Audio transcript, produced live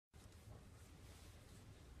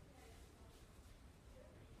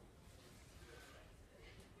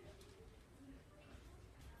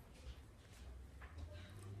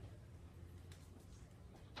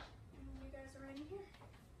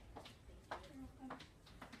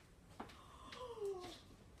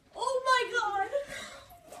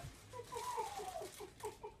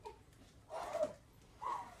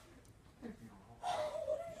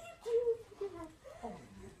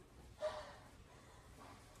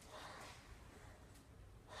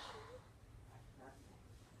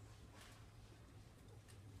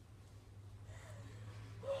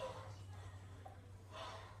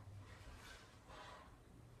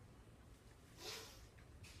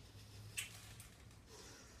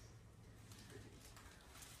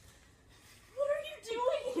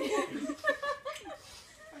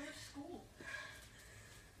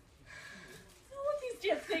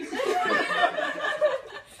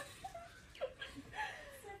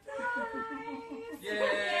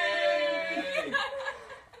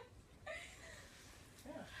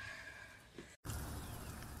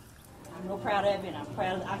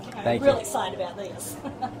proud. I'm Thank real you. excited about this.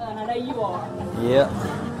 And I know you are. Yep.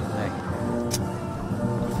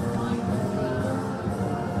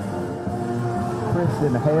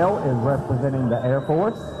 Kristen Hale is representing the Air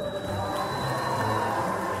Force.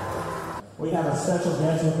 We have a special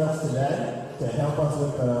guest with us today to help us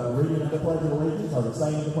with the reading of the Pledge of Allegiance, or the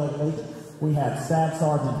saying of the Pledge of Allegiance. We have Staff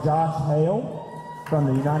Sergeant Josh Hale from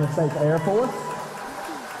the United States Air Force.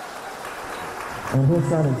 And his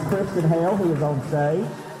son is Kristen Hale, who is on stage.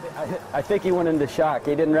 I think he went into shock.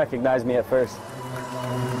 He didn't recognize me at first.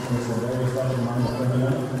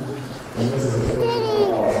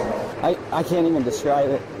 I can't even describe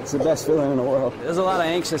it. It's the best feeling in the world. There's a lot of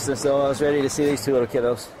anxiousness, though. I was ready to see these two little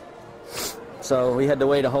kiddos. So we had to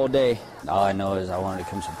wait a whole day. All I know is I wanted to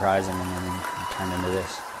come surprise them, and then it turned into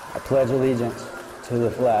this. I pledge allegiance to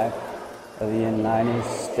the flag of the United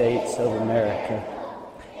States of America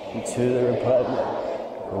and to the republic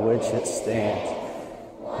for which it stands,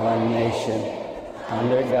 one nation,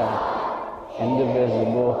 under God,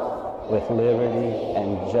 indivisible, with liberty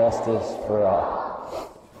and justice for all.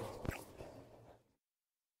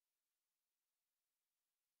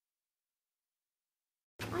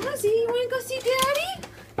 Ozzy, you want to go see Daddy?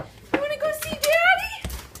 You want to go see Daddy?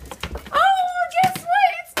 Oh, guess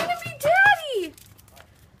what? It's going to be Daddy.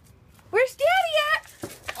 Where's Daddy at?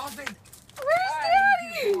 Ozzy. Where's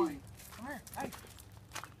Daddy? Come here. Hey.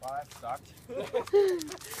 Wow, that sucked.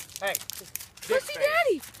 Hey. Go see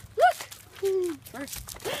Daddy. Look.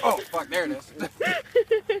 Oh, fuck, there it is.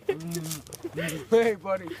 Hey,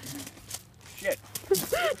 buddy. Shit.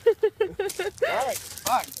 Alright,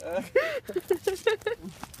 fuck.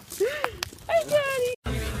 Hey, Daddy.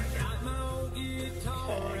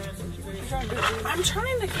 I'm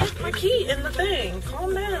trying to get my key in the thing.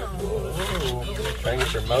 Calm down. Trying to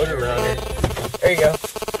get your motor running. There you go.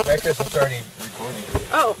 Make this already recording.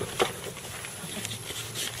 Oh.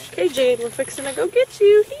 Okay, Jade, we're fixing to go get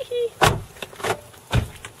you. Hee hee.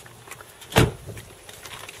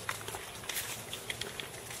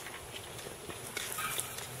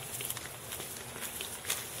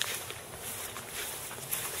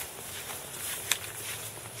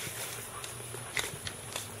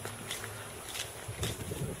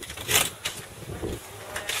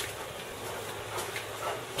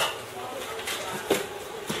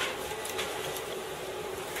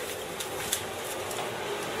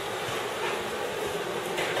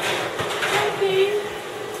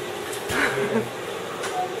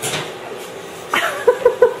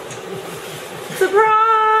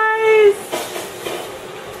 Surprise!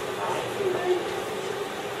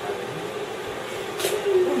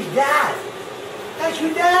 Who's that? That's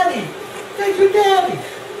your daddy. That's your daddy.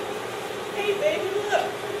 Hey, baby, look.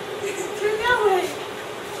 Turn that way.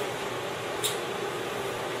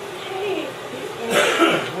 Hey.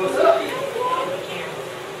 What's up?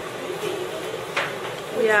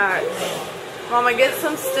 Yeah. Mama, get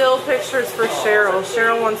some still pictures for Cheryl.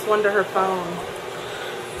 Cheryl wants one to her phone.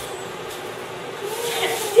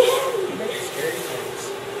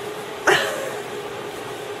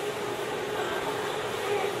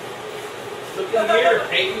 Look in here,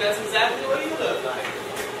 Peyton. That's exactly what you look like.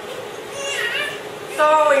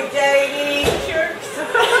 Sorry, Daddy.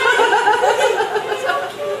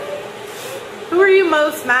 Who are you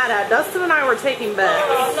most mad at? Dustin and I were taking bets.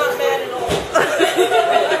 Oh, I'm not mad at all.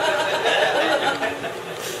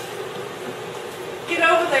 Get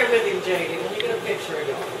over there with him, JD. Let me get a picture of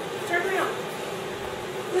y'all. Turn around.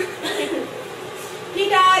 He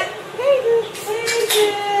got. Hey, dude. Hey,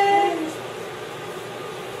 dude.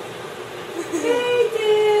 Hey,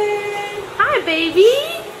 dude. Hi, baby.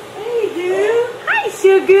 Hey, dude. Hi,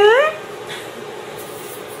 sugar.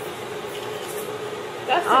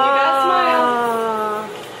 Dustin, you gotta smile.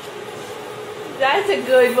 That's a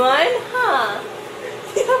good one, huh?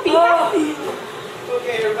 You'll be happy.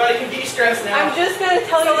 Okay, everybody can de-stress now. I'm just gonna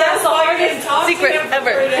tell you that's the hardest secret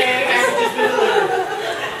ever.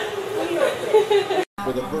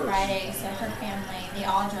 On Friday, so her family, they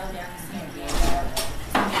all drove down to San Diego.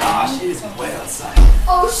 Gosh, it is wet outside.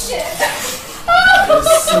 Oh shit!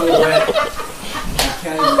 It's so wet. I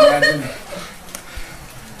can't even imagine.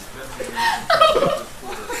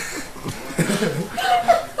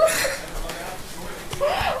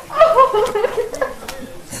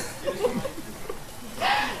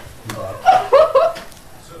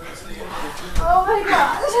 Oh my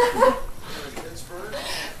gosh!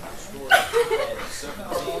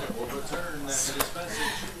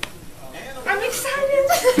 I'm excited!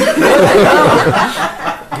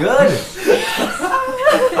 Good.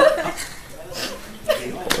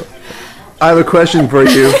 I have a question for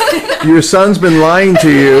you. Your son's been lying to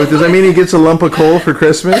you. Does that mean he gets a lump of coal for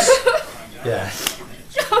Christmas? Yes.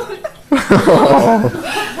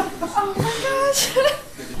 Oh my gosh.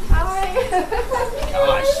 Hi.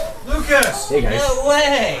 Lucas! Hey guys. No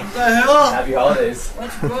way! What the hell? Happy holidays.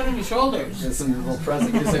 What's growing on your shoulders? Just some little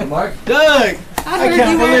present. Can you say Mark? Doug! I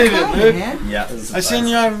can't believe it, dude. man. Yeah. I seen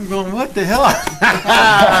you out going, what the hell?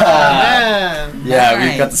 Man. Yeah, Nice.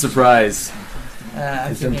 we've got the surprise.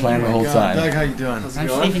 I'm It's been planned the whole God, time. Doug, how you doing? I'm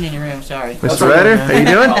sleeping in your room, sorry. Mr. Redder, how you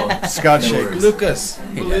doing? Scott Shake. worries. Lucas.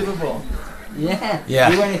 Unbelievable. Yeah. Yeah.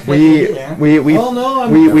 You weren't expecting to be there. Oh, no,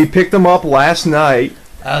 We picked him up last night,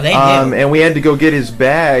 Oh, they did. and we had to go get his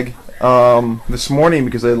bag this morning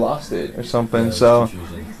because they lost it or something. So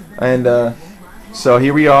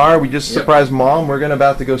here we are. We just surprised Mom. We're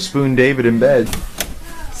about to go spoon David in bed.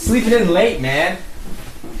 Sleeping in late, man.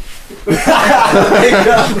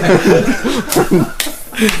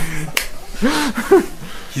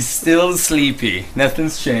 He's still sleepy.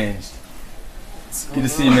 Nothing's changed. It's good to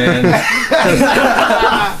see you, man.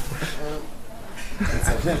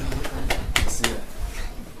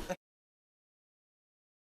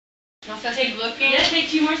 Also take a look. Yeah, take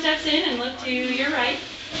 2 more steps in and look to your right.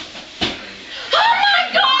 Oh my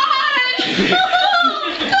God!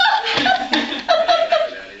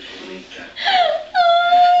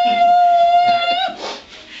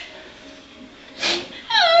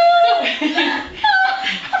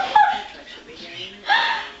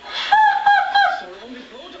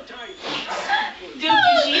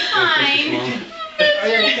 Dookie, she's fine.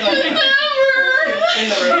 In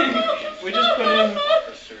the room. We just put in.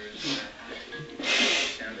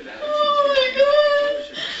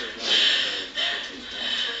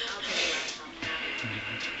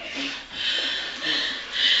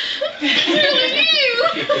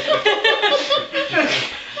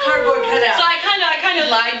 Cardboard cutout. So I kind of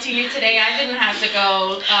lied to you today. I didn't have to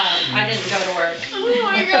go. I didn't go to work. Oh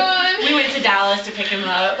my God. We went to Dallas to pick him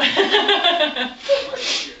up.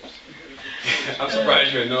 I'm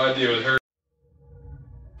surprised you had no idea it was her.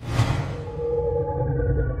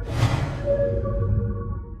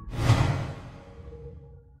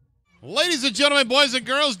 Ladies and gentlemen, boys and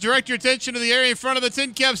girls, direct your attention to the area in front of the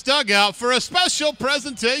Tin Caps dugout for a special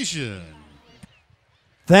presentation.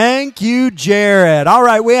 Thank you, Jared. All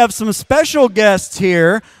right, we have some special guests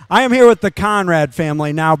here. I am here with the Conrad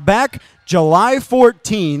family. Now, back July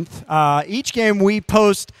 14th, each game we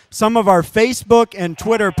post some of our Facebook and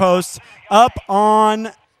Twitter posts up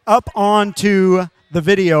onto the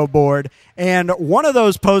video board. And one of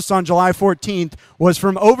those posts on July 14th was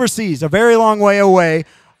from overseas, a very long way away.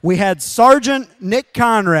 We had Sergeant Nick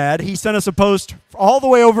Conrad. He sent us a post all the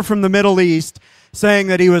way over from the Middle East saying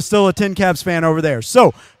that he was still a Tin Caps fan over there.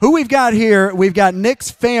 So who we've got here, we've got Nick's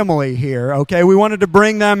family here, okay? We wanted to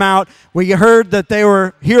bring them out. We heard that they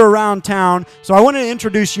were here around town, so I wanted to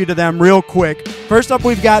introduce you to them real quick. First up,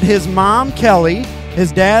 we've got his mom, Kelly,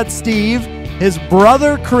 his dad, Steve, his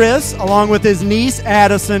brother, Chris, along with his niece,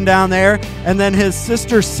 Addison, down there, and then his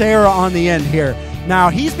sister, Sarah, on the end here. Now,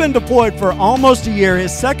 he's been deployed for almost a year,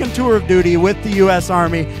 his second tour of duty with the U.S.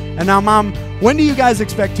 Army. And now, Mom, when do you guys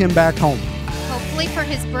expect him back home? Hopefully for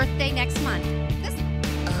his birthday next month.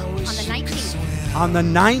 On the 19th. On the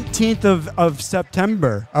 19th of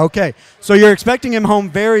September. Okay, so you're expecting him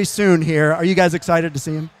home very soon here. Are you guys excited to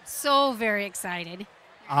see him? So very excited.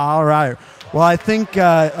 All right. Well, I think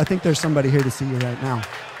there's somebody here to see you right now.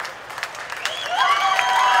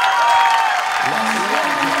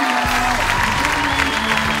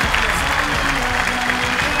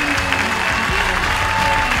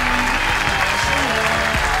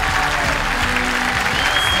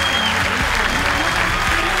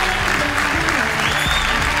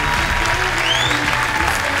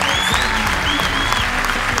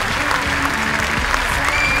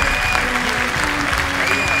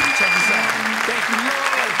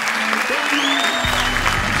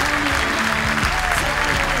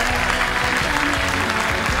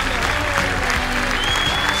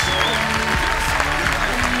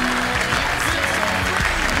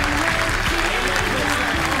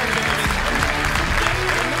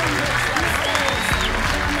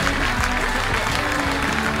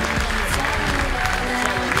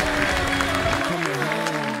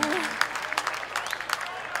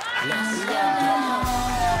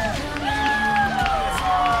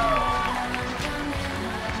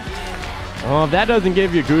 Well, if that doesn't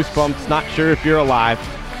give you goosebumps, not sure if you're alive.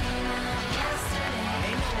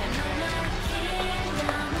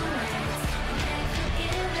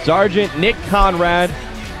 Sergeant Nick Conrad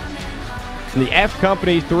from the F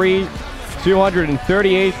Company 3,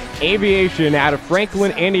 238th Aviation out of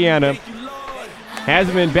Franklin, Indiana,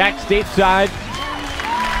 hasn't been back stateside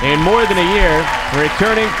in more than a year.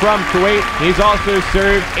 Returning from Kuwait, he's also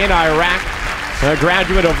served in Iraq. a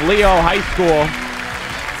graduate of Leo High School,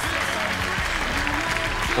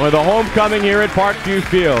 with a homecoming here at Parkview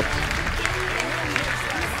Field.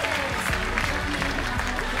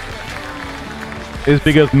 It's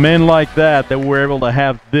because men like that we're able to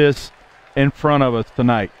have this in front of us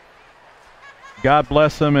tonight. God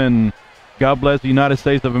bless them, and God bless the United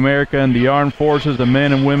States of America and the armed forces, the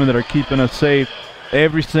men and women that are keeping us safe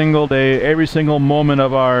every single day, every single moment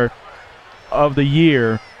of the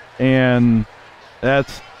year. And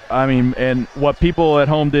that's, I mean, and what people at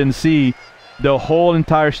home didn't see, the whole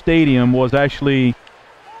entire stadium was actually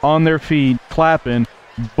on their feet clapping.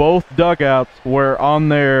 Both dugouts were on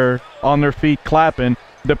their feet clapping.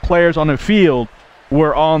 The players on the field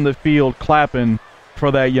were on the field clapping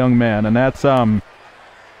for that young man, and that's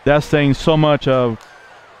saying so much of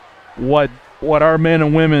what our men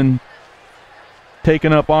and women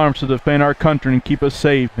taking up arms to defend our country and keep us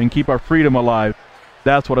safe and keep our freedom alive.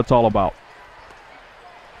 That's what it's all about.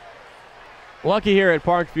 Lucky here at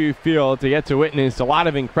Parkview Field to get to witness a lot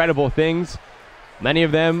of incredible things. Many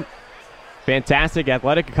of them fantastic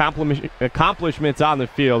athletic accomplishments on the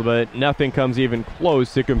field, but nothing comes even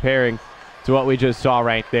close to comparing to what we just saw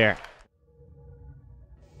right there.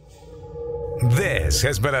 This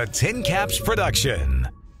has been a Tin Caps production.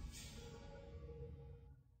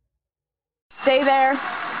 Stay there.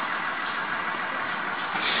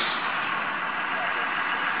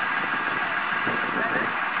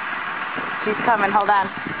 She's coming. Hold on.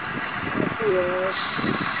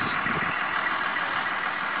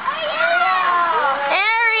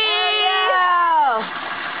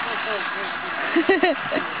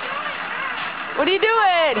 What are you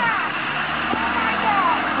doing?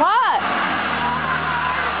 What?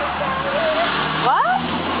 What?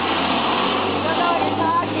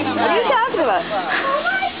 What are you talking about?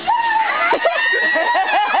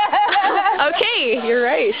 Okay, you're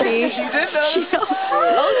right. She did know.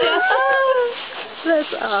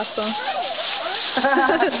 That's awesome.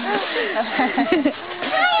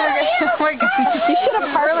 Oh my God. You should have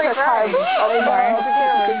parked your car anymore.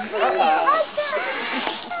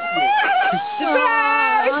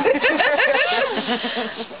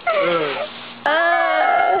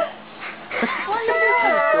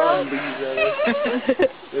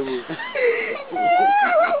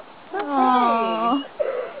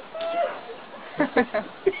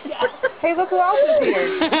 Hey, look who else is here.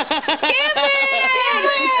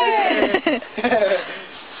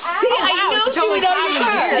 I knew she would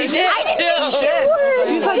understand. I did.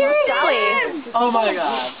 She's like Sally. Oh my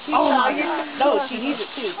God. No, she needs it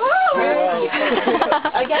too.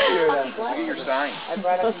 I guess your sign. I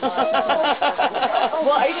brought up your sign.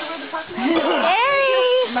 Well, are you going to read the park? Harry!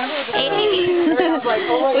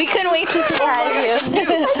 We couldn't wait to surprise you.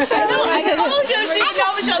 I told you she know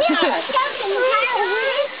what you'll try.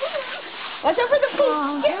 Watch out for the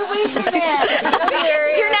poop. Get away from that.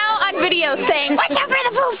 You're now on video saying, watch out for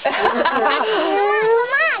the poop.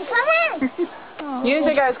 Come on. You didn't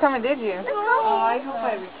think I was coming, did you? Oh, I hope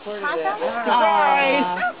I recorded it. Surprise.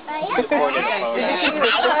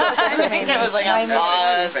 I think that was like a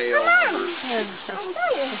fail.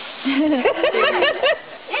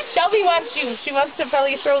 Shelby wants you. She wants to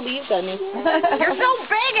probably throw leaves on you. You're so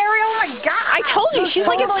big, Ariel. Oh my God. I told you. She's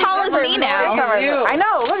like as tall as me now. I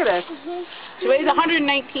know. Look at this. She weighs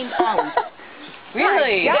 119 pounds.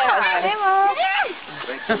 Really? Yeah. Hey, Mom.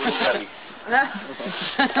 Hi.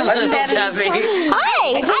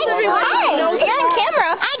 Hi. You're on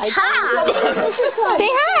camera. Hi. Say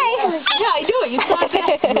hi. Yeah, I do it. You saw it.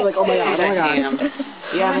 You're like, oh my God.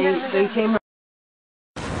 Yeah, they came.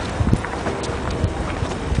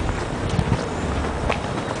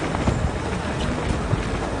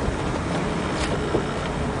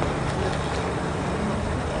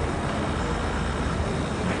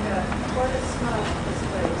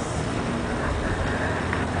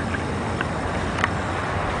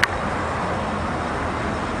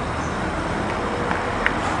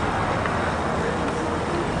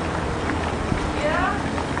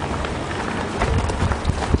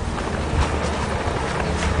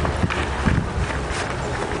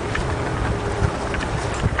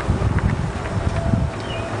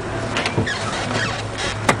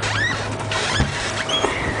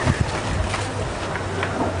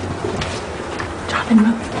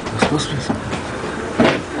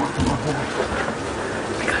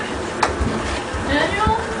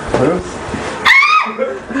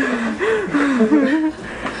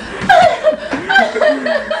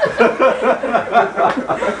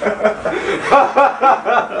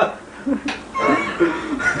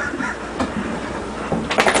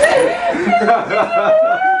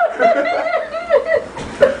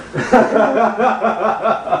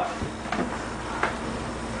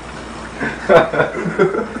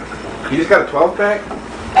 You just got a 12 pack?